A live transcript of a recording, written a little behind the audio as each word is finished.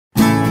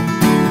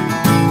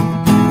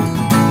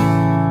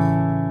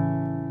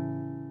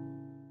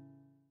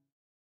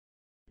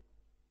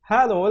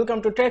Hello,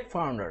 welcome to Tech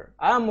Founder.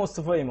 I am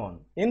Mustafa Imon.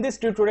 In this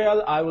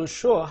tutorial, I will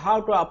show how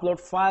to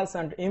upload files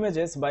and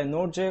images by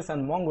Node.js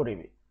and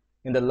MongoDB.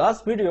 In the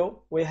last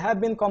video, we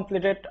have been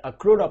completed a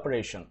CRUD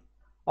operation.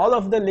 All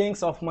of the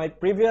links of my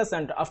previous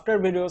and after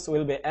videos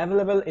will be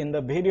available in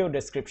the video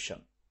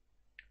description.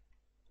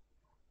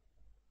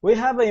 We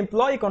have an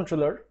employee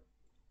controller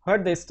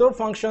where the store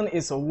function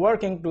is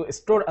working to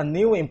store a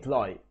new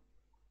employee.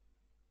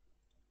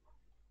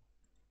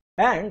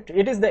 And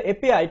it is the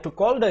API to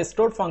call the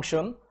store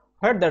function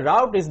where the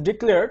route is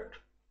declared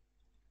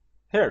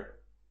here.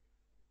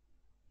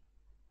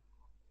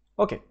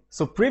 Okay,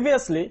 so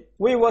previously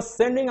we was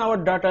sending our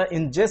data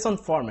in JSON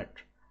format,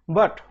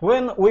 but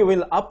when we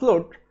will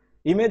upload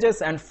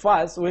images and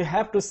files, we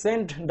have to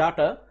send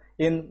data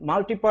in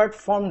multi-part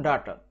form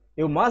data.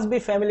 You must be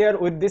familiar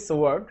with this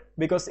word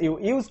because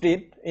you used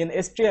it in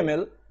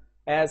HTML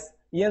as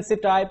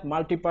enc type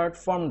multi-part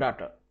form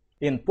data.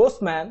 In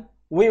Postman,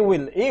 we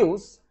will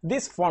use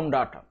this form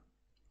data.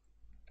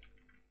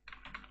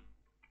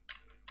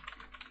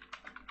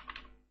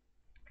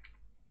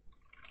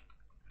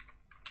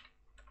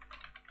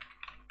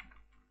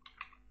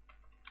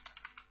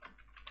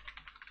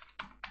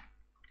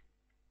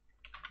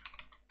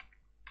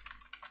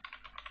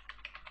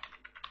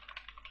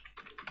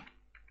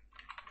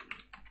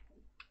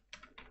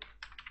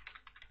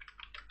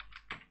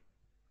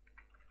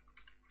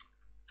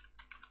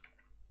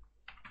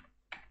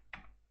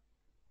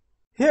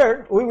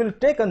 Here we will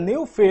take a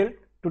new field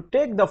to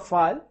take the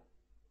file.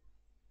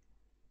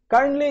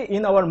 Currently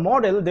in our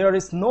model there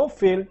is no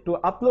field to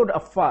upload a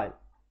file.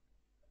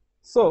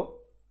 So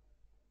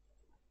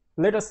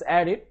let us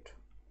add it.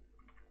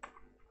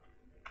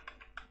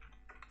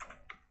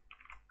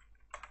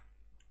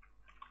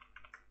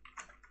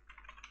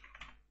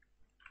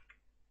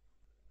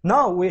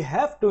 Now we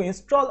have to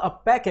install a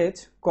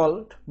package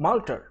called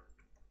Multer.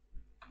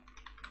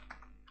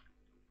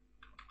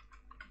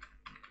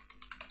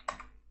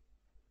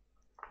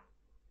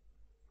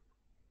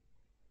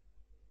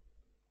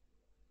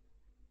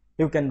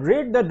 You can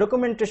read the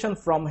documentation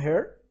from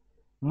here.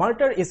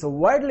 Multer is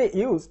widely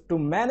used to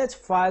manage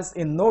files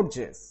in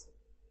Node.js.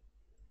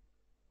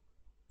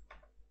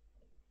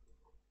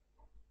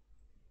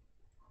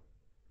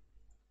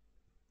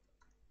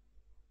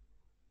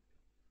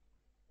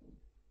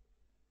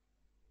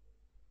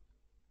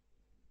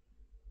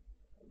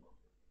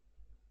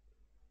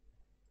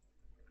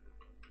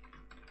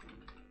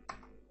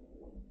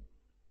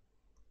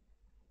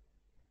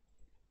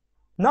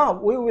 Now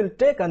we will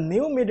take a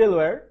new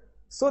middleware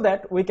so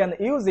that we can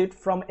use it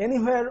from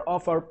anywhere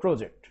of our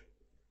project.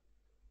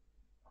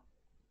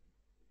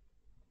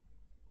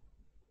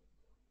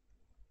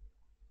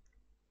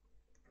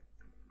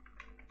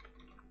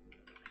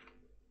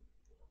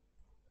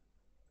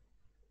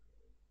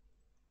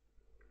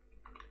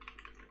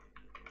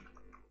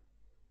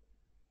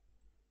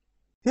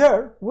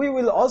 Here we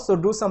will also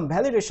do some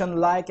validation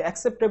like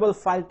acceptable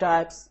file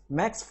types,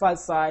 max file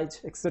size,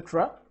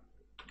 etc.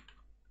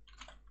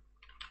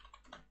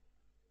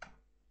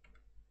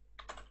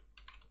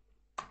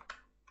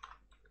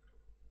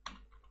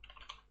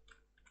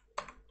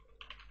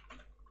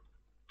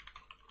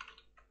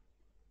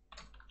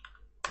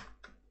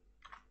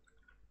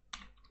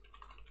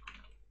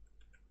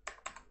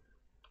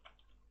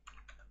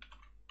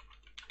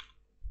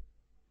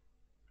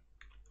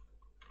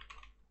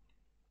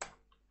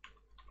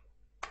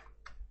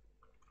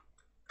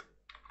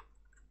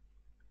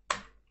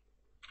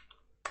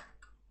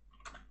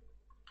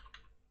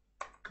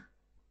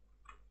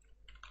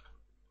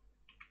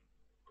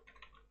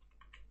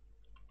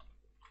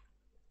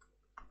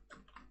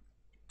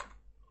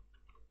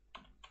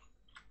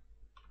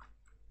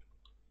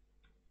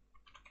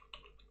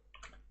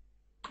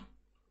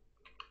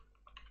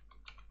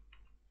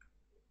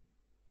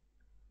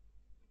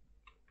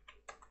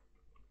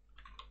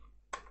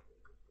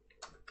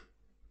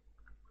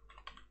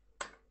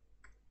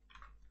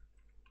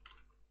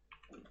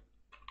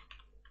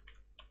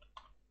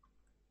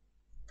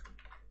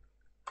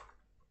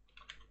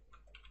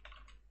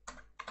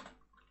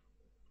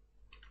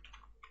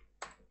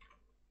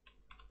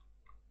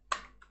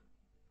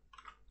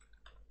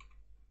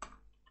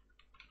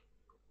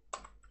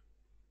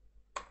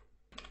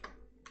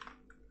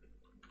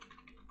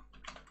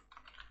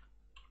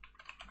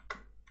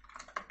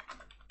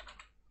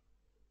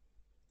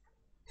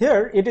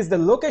 Here it is the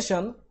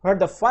location where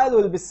the file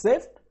will be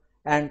saved,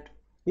 and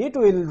it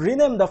will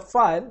rename the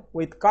file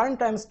with current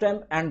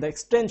timestamp and the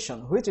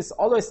extension, which is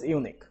always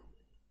unique.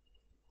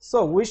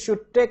 So we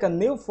should take a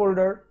new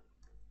folder,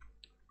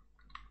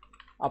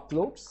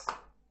 uploads.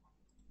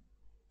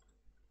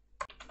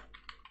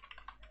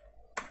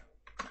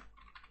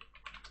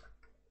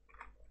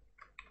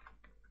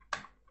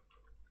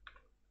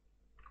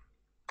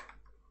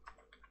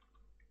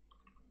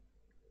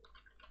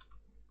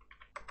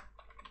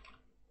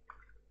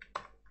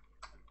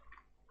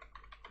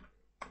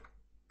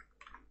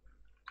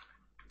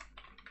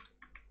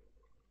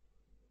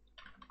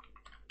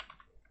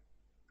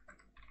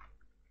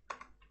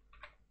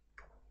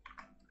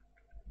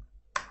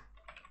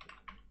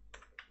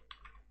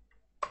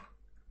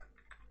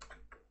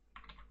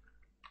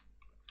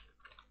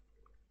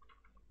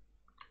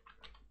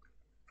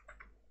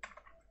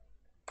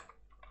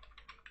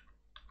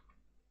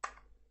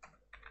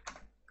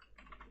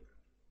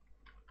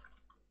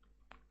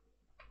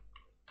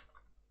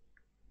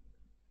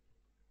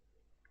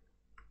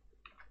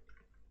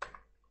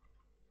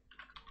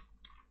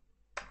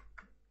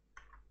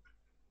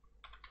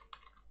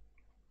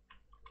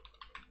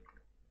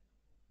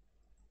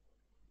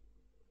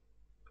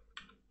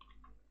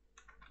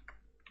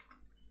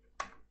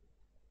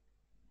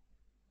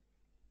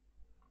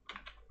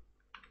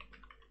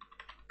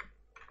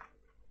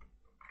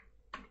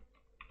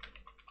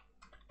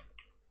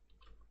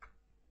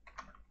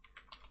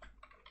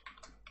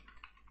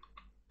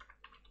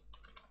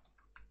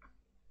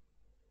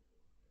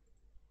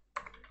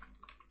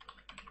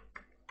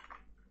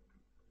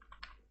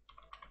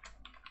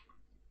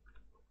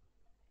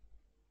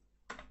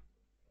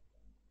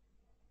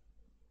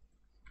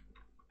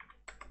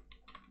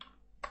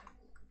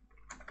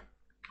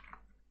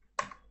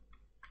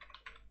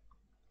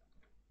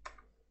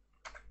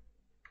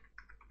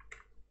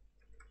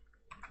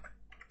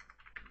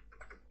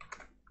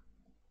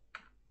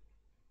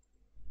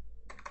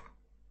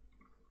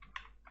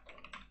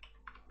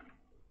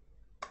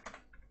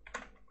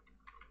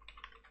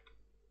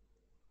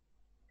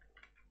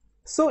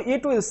 So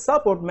it will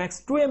support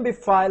max 2 MB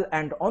file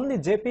and only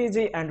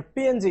JPG and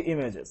PNG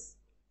images.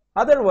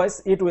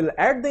 Otherwise, it will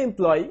add the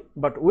employee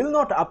but will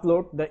not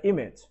upload the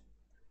image.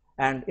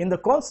 And in the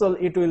console,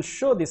 it will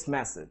show this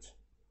message.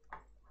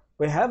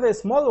 We have a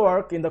small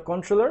work in the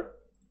controller.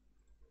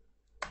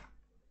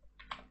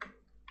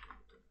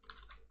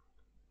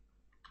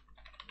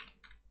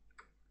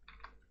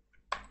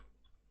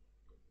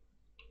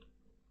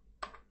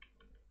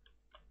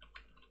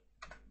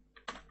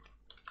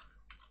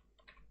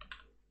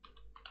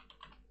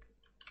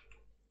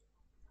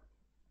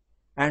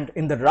 And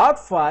in the route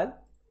file,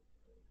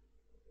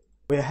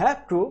 we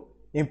have to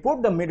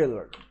import the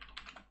middleware.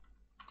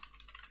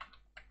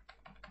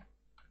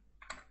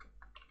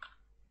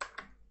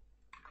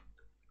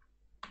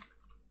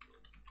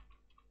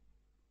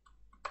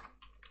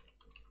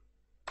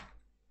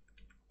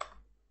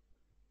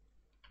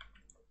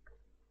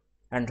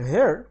 And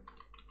here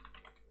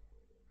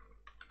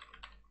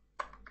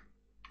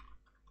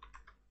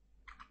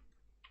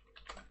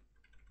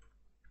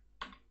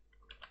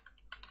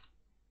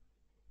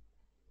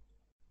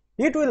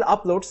it will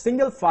upload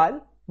single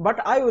file, but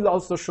I will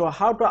also show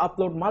how to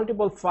upload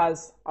multiple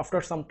files after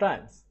some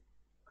times.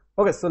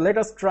 Okay, so let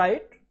us try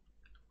it.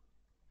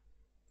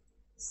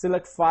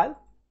 Select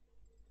file.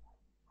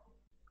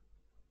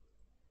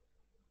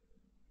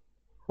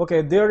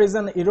 Okay, there is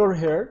an error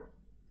here.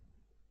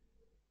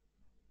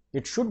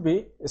 It should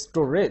be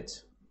storage.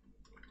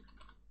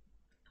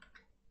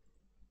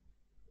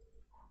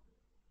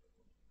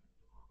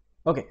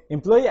 Okay,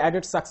 employee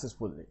added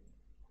successfully.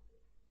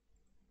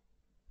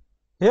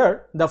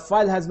 Here the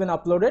file has been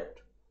uploaded,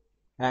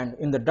 and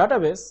in the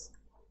database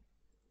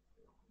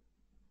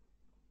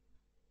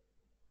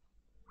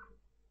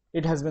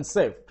it has been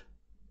saved.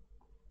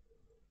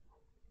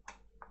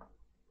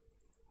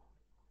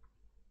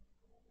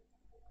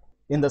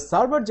 In the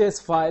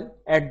server.js file,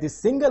 add this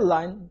single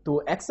line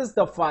to access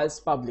the files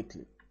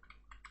publicly.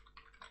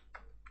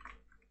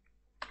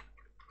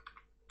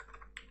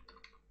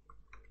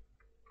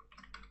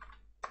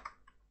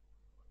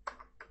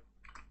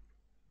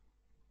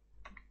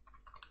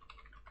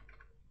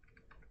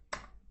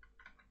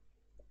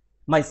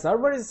 My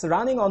server is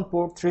running on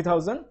port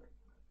 3000,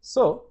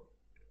 so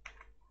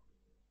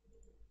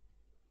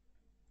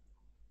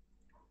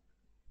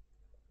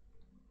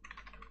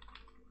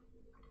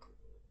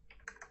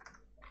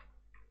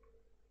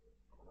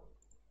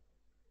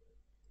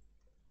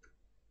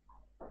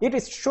it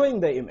is showing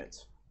the image.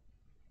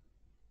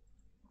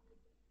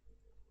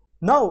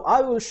 Now I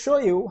will show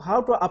you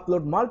how to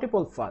upload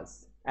multiple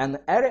files, an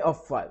array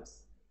of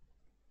files.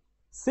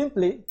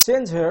 Simply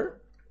change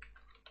here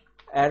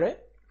array.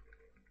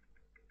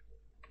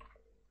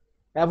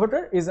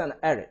 Avatar is an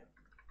array.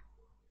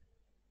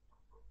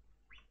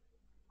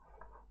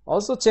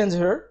 Also change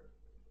here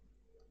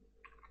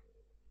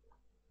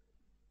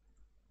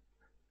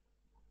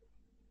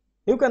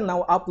you can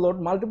now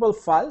upload multiple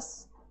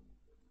files.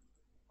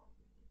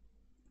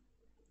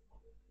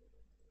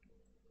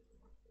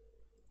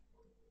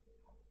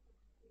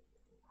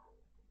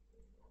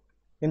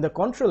 In the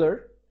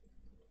controller,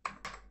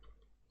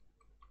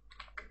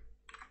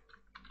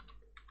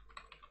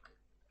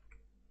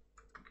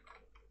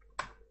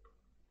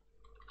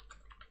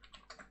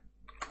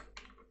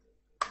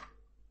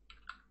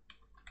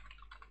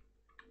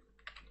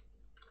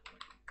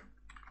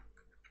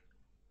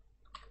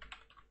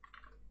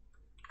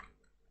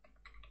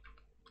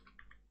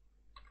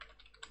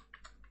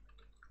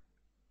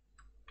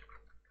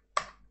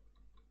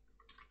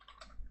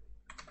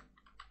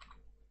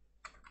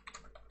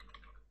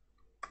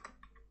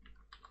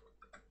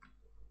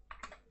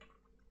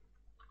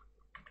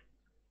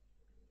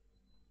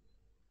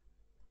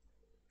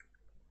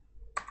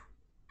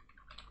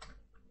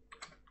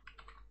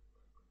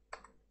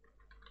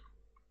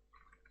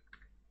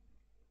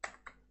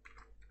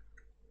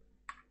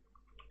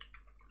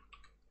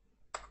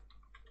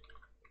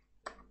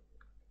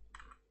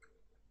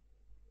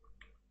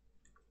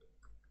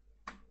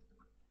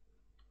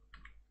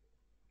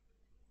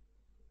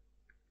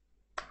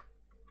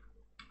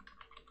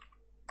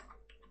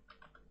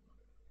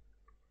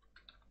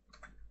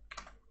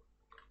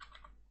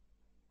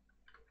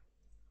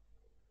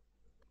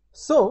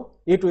 so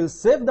it will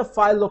save the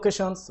file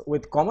locations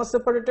with comma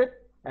separated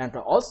and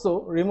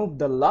also remove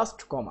the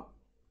last comma.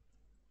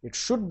 It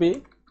should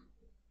be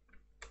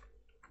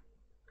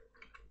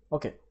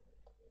okay.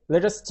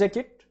 Let us check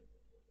it.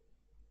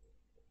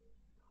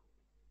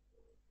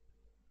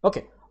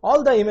 Okay,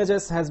 all the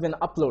images has been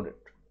uploaded.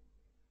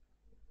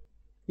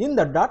 In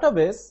the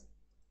database,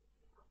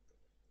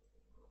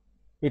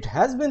 it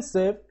has been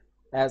saved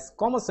as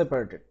comma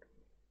separated.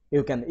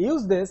 You can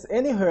use this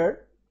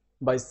anywhere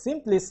by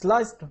simply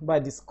sliced by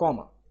this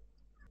comma.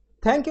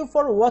 Thank you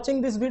for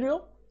watching this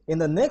video. In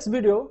the next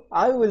video,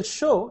 I will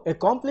show a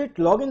complete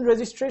login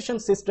registration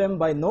system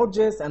by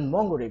Node.js and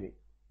MongoDB.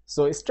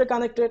 So stay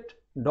connected.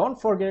 Don't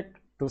forget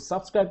to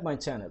subscribe my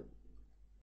channel.